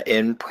is that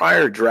in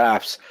prior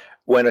drafts,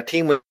 when a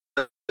team was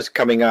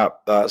coming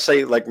up,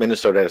 say like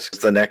Minnesota is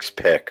the next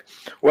pick,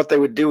 what they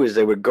would do is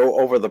they would go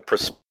over the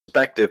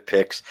prospective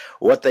picks,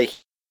 what they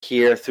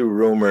hear through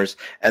rumors,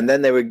 and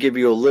then they would give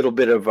you a little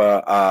bit of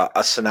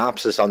a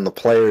synopsis on the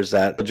players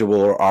that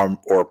are eligible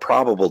or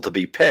probable to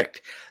be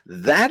picked.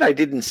 That I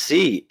didn't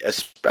see,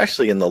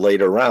 especially in the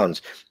later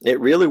rounds. It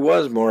really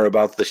was more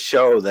about the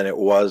show than it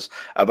was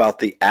about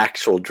the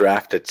actual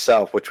draft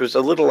itself, which was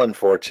a little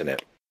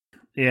unfortunate.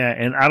 Yeah,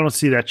 and I don't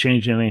see that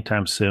changing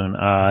anytime soon.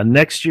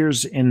 Next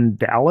year's in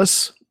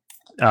Dallas.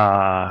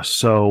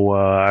 So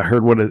I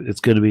heard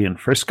it's going to be in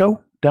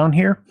Frisco down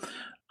here,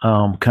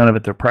 kind of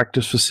at their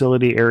practice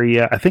facility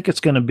area. I think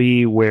it's going to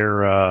be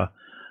where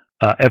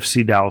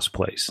FC Dallas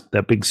plays,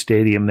 that big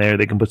stadium there.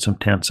 They can put some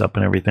tents up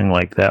and everything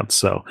like that.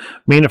 So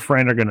me and a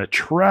friend are going to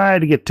try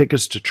to get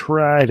tickets to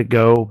try to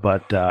go,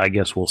 but I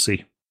guess we'll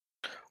see.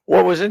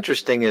 What was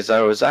interesting is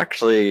I was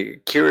actually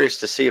curious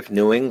to see if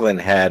New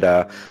England had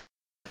a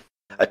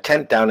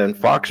tent down in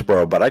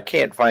Foxborough, but I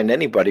can't find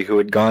anybody who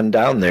had gone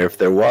down there if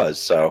there was.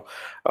 So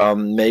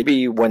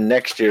maybe when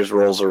next year's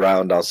rolls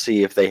around, I'll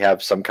see if they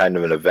have some kind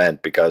of an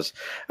event, because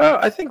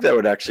I think that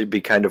would actually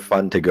be kind of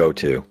fun to go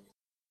to.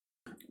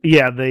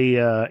 Yeah, they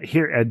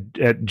here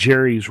at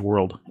Jerry's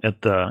World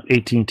at the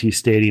AT&T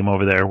Stadium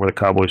over there where the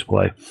Cowboys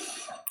play.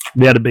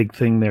 They had a big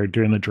thing there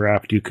during the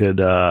draft. You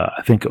could,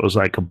 I think it was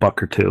like $1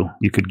 or $2.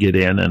 You could get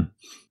in, and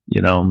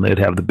they'd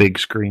have the big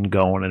screen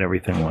going and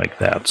everything like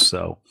that.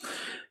 So,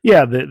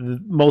 yeah,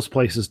 most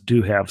places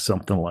do have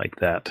something like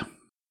that.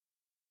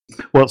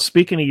 Well,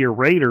 speaking of your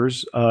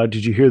Raiders,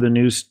 did you hear the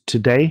news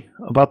today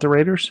about the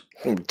Raiders?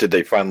 Did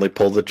they finally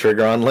pull the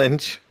trigger on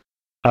Lynch?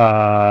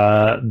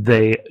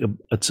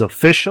 It's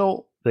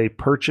official. They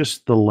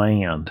purchased the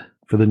land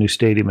for the new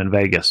stadium in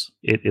Vegas.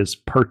 It is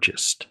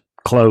purchased,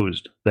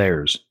 closed,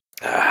 theirs.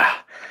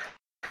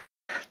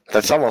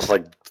 That's almost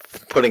like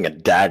putting a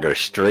dagger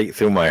straight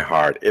through my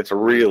heart. It's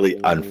really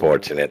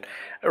unfortunate.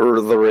 The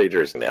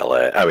Raiders in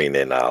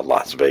in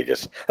Las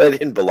Vegas. They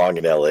didn't belong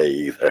in LA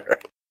either.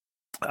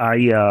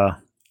 I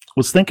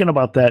was thinking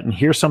about that, and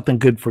here's something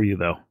good for you,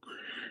 though.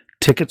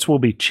 Tickets will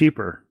be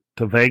cheaper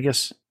to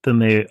Vegas than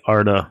they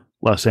are to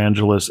Los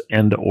Angeles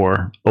and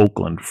or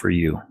Oakland for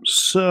you.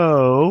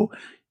 So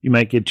you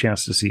might get a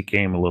chance to see a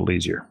game a little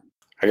easier.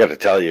 I got to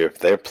tell you, if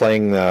they're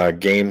playing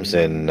games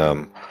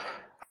in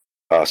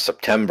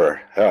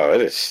September,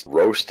 it is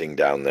roasting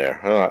down there.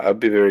 I'd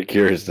be very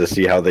curious to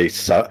see how they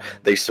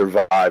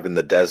survive in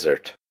the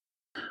desert.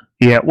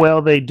 Yeah,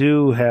 well, they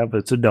do have,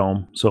 it's a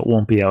dome, so it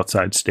won't be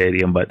outside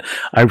stadium. But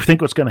I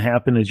think what's going to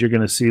happen is you're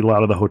going to see a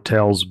lot of the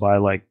hotels buy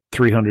like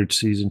 300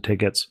 season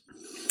tickets.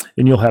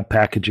 And you'll have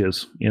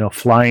packages,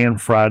 fly in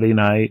Friday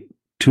night,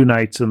 2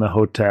 nights in the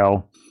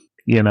hotel,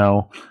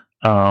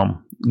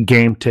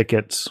 game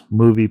tickets,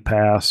 movie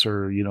pass,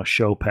 or,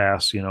 show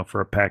pass,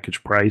 for a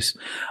package price.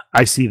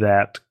 I see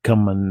that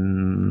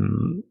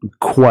coming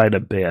quite a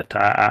bit.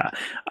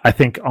 I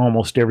think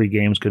almost every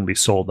game is going to be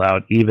sold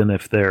out, even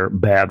if they're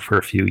bad for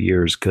a few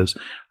years, because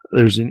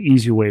there's an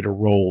easy way to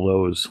roll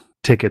those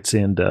tickets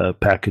into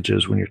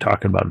packages when you're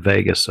talking about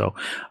Vegas. So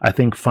I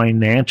think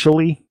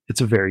financially, it's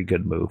a very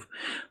good move.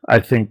 I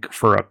think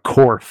for a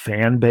core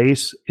fan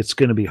base, it's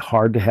going to be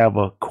hard to have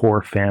a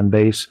core fan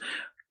base.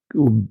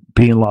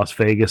 Being Las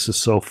Vegas is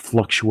so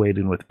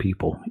fluctuating with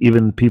people.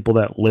 Even people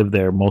that live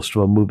there, most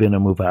of them move in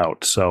and move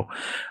out. So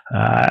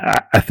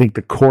I think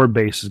the core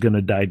base is going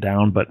to die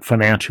down, but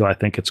financially, I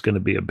think it's going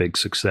to be a big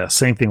success.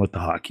 Same thing with the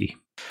hockey.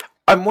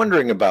 I'm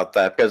wondering about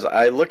that because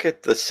I look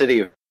at the city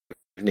of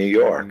New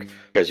York,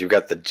 because you've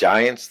got the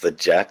Giants, the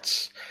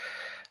Jets,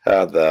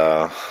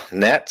 the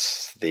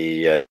Nets,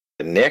 the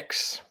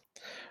Knicks,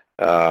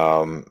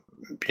 and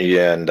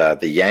the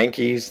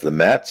Yankees, the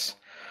Mets.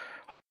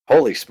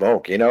 Holy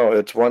smoke!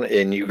 It's one,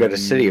 and you've got a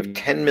city of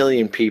 10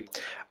 million people.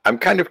 I'm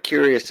kind of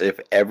curious if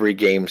every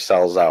game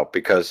sells out,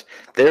 because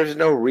there's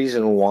no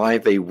reason why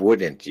they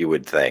wouldn't. You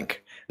would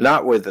think.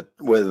 Not with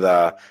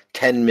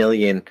 10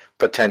 million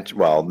potential.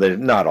 Well,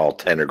 not all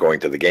 10 are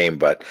going to the game,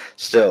 but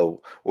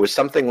still, with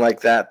something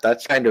like that,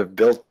 that's kind of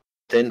built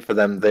in for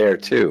them there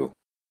too.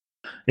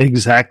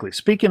 Exactly.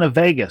 Speaking of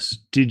Vegas,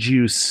 did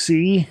you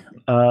see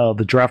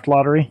the draft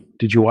lottery?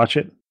 Did you watch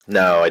it?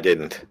 No, I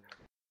didn't.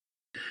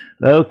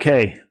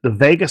 Okay, the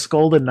Vegas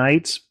Golden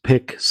Knights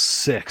pick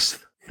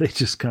 6th. They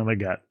just kind of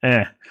got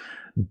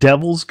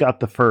Devils got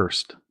the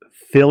 1st.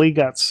 Philly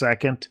got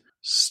 2nd.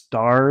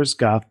 Stars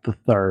got the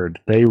 3rd.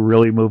 They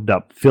really moved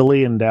up.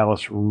 Philly and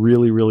Dallas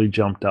really, really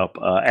jumped up.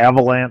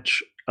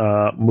 Avalanche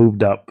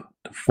moved up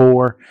to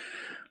 4.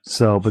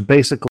 So, but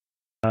basically,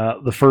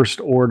 the first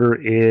order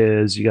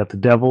is you got the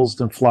Devils,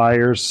 then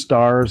Flyers,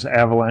 Stars,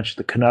 Avalanche,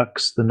 the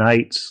Canucks, the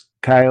Knights,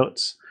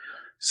 Coyotes,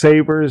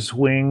 Sabres,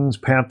 Wings,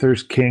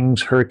 Panthers,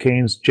 Kings,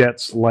 Hurricanes,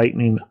 Jets,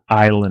 Lightning,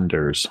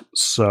 Islanders.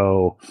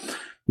 So,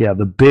 yeah,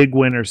 the big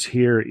winners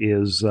here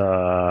is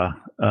the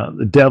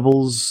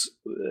Devils.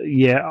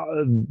 Yeah,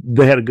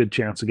 they had a good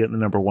chance of getting the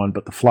number 1,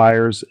 but the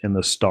Flyers and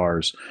the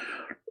Stars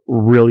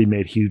really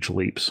made huge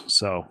leaps.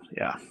 So,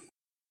 yeah.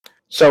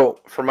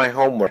 So, for my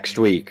homework next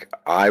week,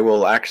 I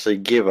will actually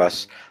give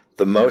us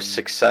the most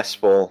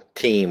successful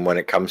team when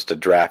it comes to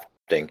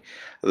drafting,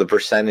 the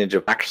percentage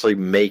of actually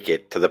make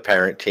it to the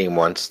parent team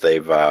once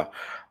they've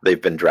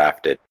they've been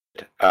drafted.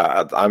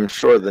 I'm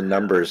sure the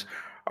numbers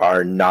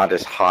are not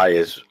as high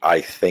as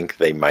I think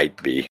they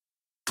might be.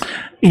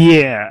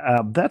 Yeah,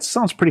 that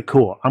sounds pretty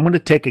cool. I'm going to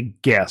take a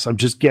guess. I'm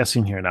just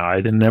guessing here now.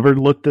 I never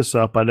looked this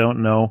up. I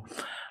don't know.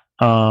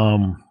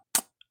 I'm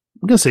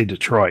going to say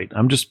Detroit.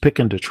 I'm just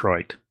picking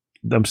Detroit.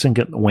 I'm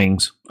thinking the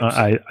Wings.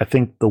 I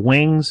think the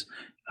Wings,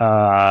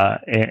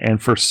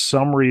 and for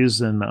some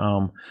reason,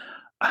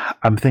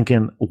 I'm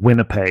thinking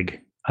Winnipeg.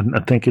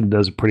 I'm thinking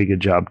does a pretty good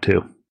job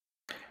too.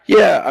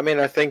 Yeah, I mean,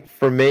 I think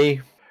for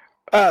me,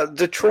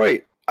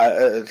 Detroit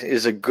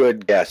is a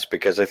good guess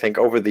because I think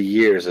over the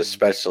years,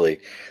 especially,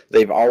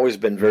 they've always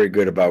been very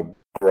good about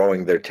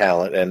growing their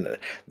talent, and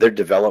their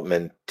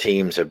development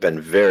teams have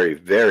been very,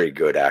 very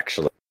good,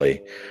 actually.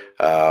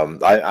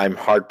 I'm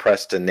hard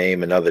pressed to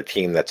name another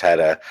team that's had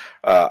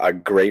a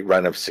great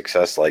run of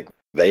success like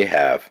they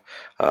have.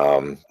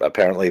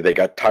 Apparently, they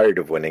got tired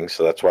of winning,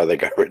 so that's why they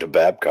got rid of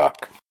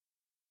Babcock.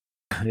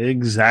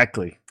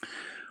 Exactly.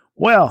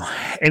 Well,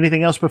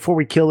 anything else before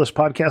we kill this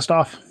podcast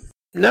off?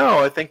 No,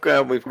 I think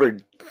we've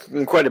covered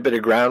quite a bit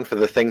of ground for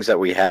the things that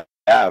we have,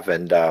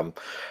 and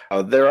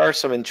there are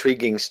some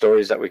intriguing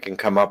stories that we can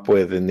come up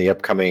with in the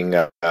upcoming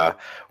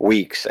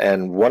weeks.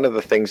 And one of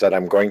the things that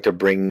I'm going to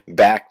bring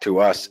back to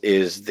us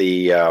is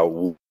the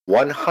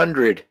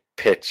 100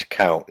 pitch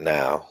count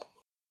now.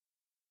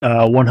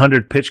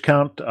 100 pitch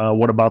count?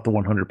 What about the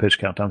 100 pitch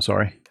count? I'm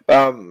sorry.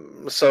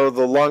 So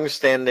the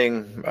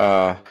long-standing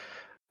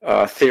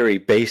theory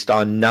based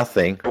on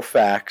nothing, no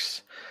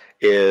facts,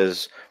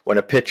 is when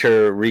a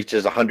pitcher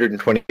reaches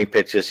 120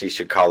 pitches, he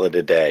should call it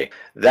a day.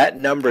 That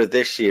number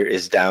this year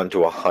is down to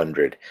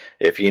 100.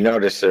 If you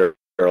notice, there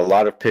are a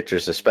lot of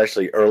pitchers,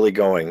 especially early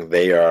going,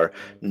 they are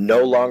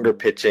no longer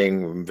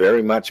pitching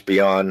very much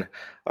beyond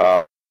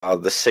the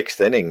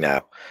sixth inning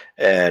now.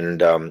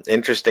 And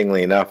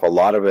interestingly enough, a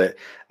lot of it,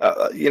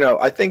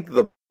 I think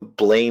the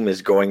blame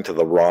is going to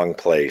the wrong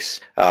place.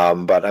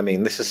 But I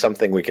mean, this is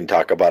something we can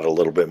talk about a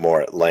little bit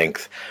more at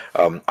length.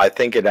 I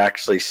think it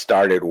actually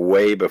started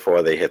way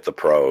before they hit the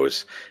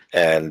pros,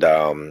 and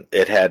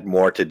it had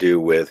more to do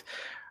with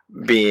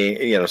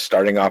being,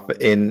 starting off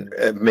in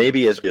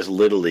maybe as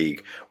Little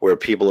League, where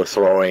people are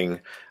throwing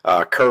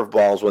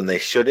curveballs when they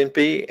shouldn't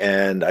be.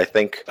 And I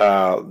think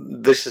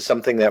this is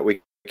something that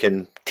we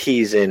can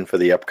tease in for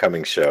the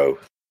upcoming show.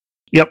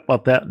 Yep,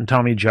 about that and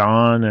Tommy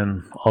John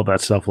and all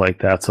that stuff like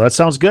that. So that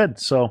sounds good.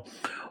 So,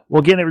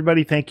 well, again,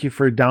 everybody, thank you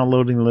for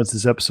downloading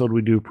this episode.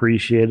 We do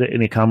appreciate it.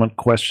 Any comments,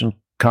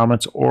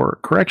 or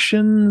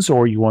corrections,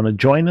 or you want to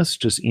join us,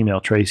 just email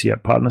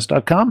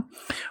Tracy@podness.com.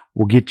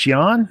 We'll get you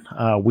on.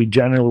 We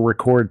generally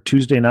record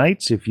Tuesday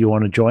nights. If you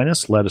want to join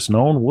us, let us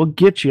know, and we'll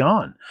get you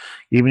on.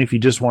 Even if you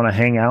just want to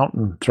hang out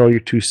and throw your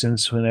 2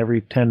 cents in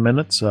every 10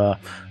 minutes,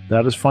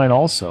 that is fine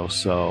also.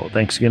 So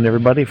thanks again,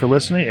 everybody, for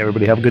listening.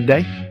 Everybody have a good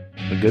day.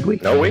 A good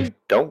week. No, wait,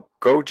 don't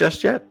go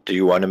just yet. Do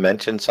you want to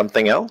mention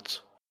something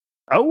else?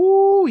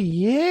 Oh,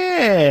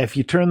 yeah. If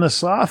you turn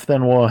this off,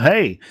 then, well,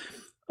 hey.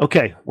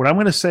 Okay, what I'm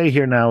going to say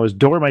here now is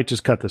Dora might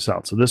just cut this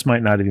out, so this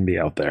might not even be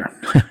out there.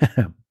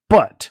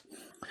 But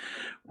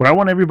what I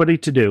want everybody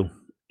to do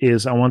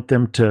is I want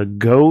them to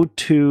go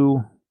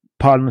to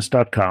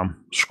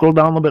podness.com, scroll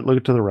down a little bit,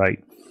 look to the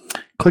right,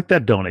 click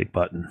that donate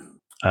button.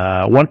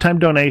 One-time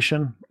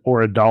donation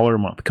or $1 a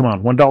month. Come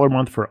on, $1 a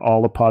month for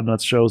all the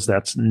Podnuts shows.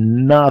 That's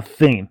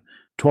nothing.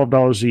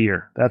 $12 a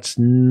year. That's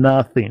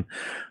nothing.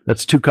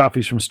 That's 2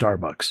 coffees from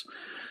Starbucks.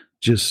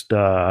 Just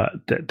to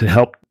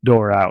help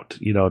Dora out,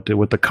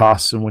 with the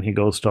costs and when he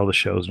goes to all the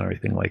shows and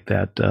everything like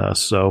that.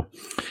 So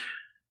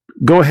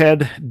go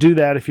ahead, do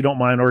that if you don't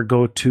mind, or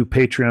go to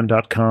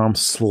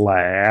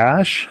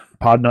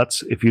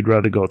patreon.com/podnuts. If you'd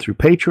rather go through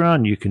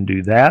Patreon, you can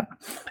do that.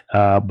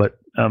 But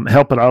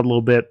help it out a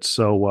little bit.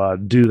 So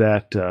do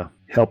that.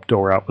 Help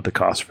Dora out with the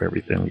cost for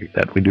everything like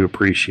that. We do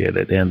appreciate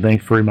it. And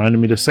thanks for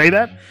reminding me to say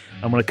that.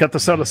 I'm going to cut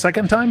this out a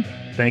second time.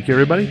 Thank you,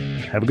 everybody.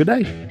 Have a good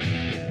day.